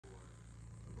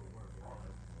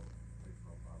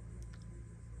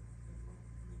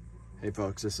Hey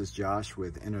folks, this is Josh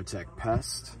with Innotech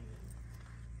Pest,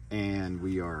 and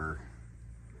we are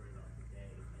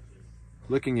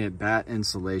looking at bat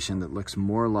insulation that looks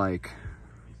more like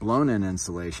blown-in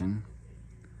insulation.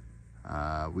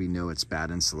 We know it's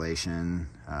bat insulation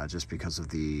just because of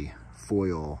the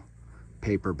foil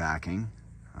paper backing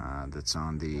that's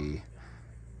on the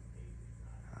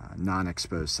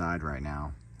non-exposed side right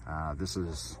now. This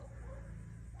is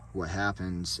what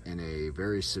happens in a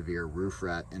very severe roof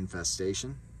rat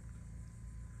infestation.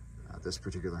 This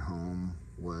particular home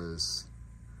was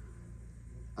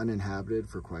uninhabited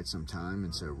for quite some time,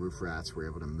 and so roof rats were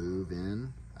able to move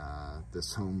in.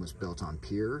 This home was built on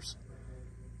piers,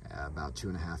 about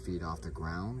 2.5 feet off the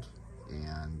ground,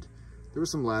 and there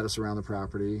was some lattice around the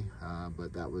property,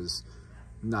 but that was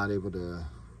not able to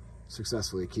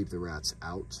successfully keep the rats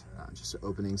out. Just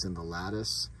openings in the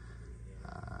lattice.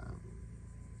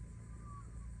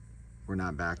 We're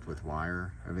not backed with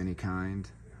wire of any kind.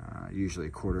 Usually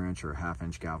a 1/4 inch or a 1/2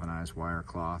 inch galvanized wire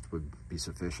cloth would be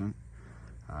sufficient.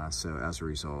 So as a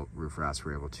result, roof rats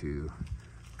were able to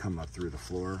come up through the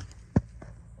floor.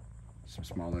 Some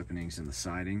small openings in the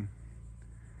siding.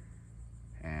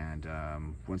 And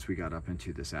once we got up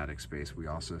into this attic space, we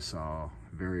also saw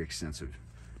very extensive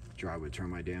drywood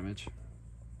termite damage.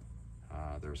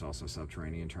 There's also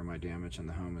subterranean termite damage in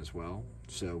the home as well.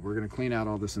 So we're going to clean out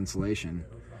all this insulation,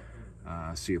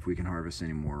 see if we can harvest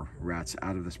any more rats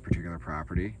out of this particular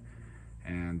property,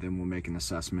 and then we'll make an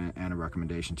assessment and a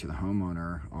recommendation to the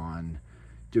homeowner on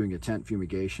doing a tent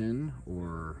fumigation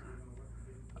or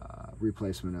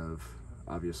replacement of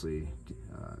obviously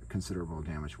considerable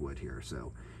damaged wood here.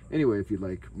 So anyway, if you'd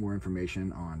like more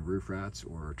information on roof rats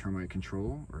or termite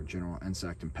control or general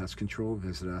insect and pest control,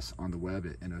 visit us on the web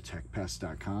at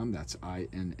innotechpest.com. That's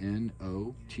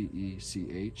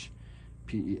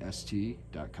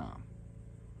INNOTECHPEST.com.